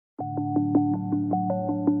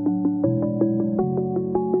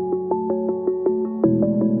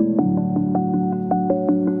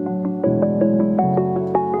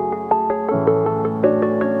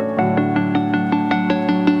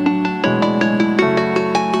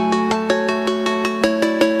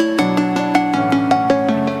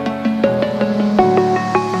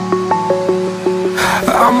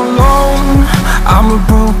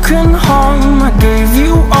broken home. I gave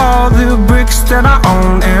you all the bricks that I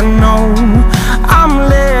own and know. I'm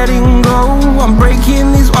letting go, I'm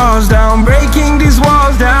breaking these walls down, breaking these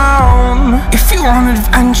walls down. If you want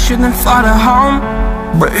adventure, then fly to home.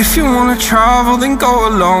 But if you wanna travel, then go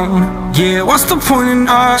alone. Yeah, what's the point in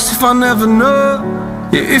us if I never know?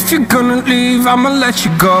 Yeah, if you're gonna leave, I'ma let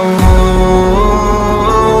you go.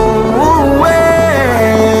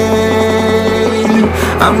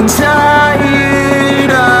 I'm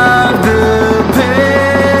tired of the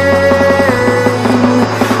pain.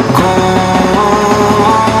 Go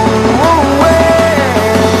away.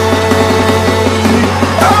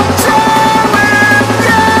 I'm tired of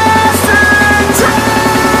yesterday.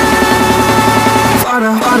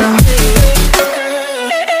 Harder, harder.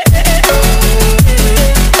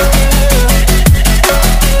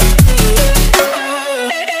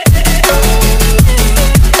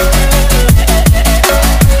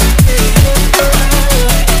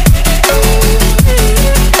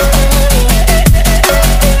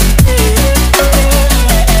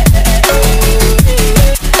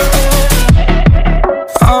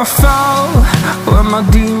 I fell where my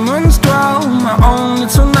demons dwell, my own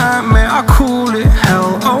little nightmare, I call it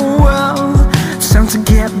hell. Oh well, it's time to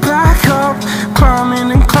get back up, climbing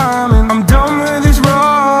and climbing. I'm done with this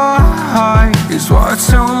ride, is what I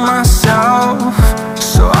tell myself,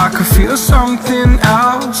 so I could feel something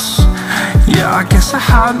else. Yeah, I guess I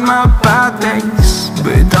had my bad days,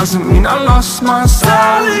 but it doesn't mean I lost my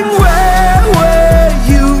style. Darling, where were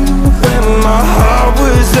you when my heart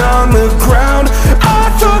was on the ground? I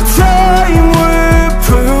thought time would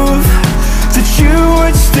prove that you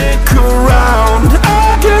would stick around. I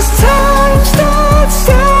guess time stood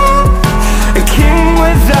still, a king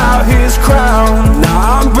without his crown.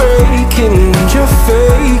 Now I'm breaking and you're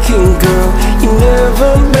faking, girl. You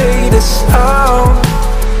never made a sound.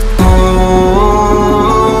 Oh,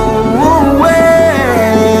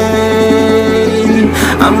 wait,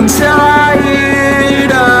 I'm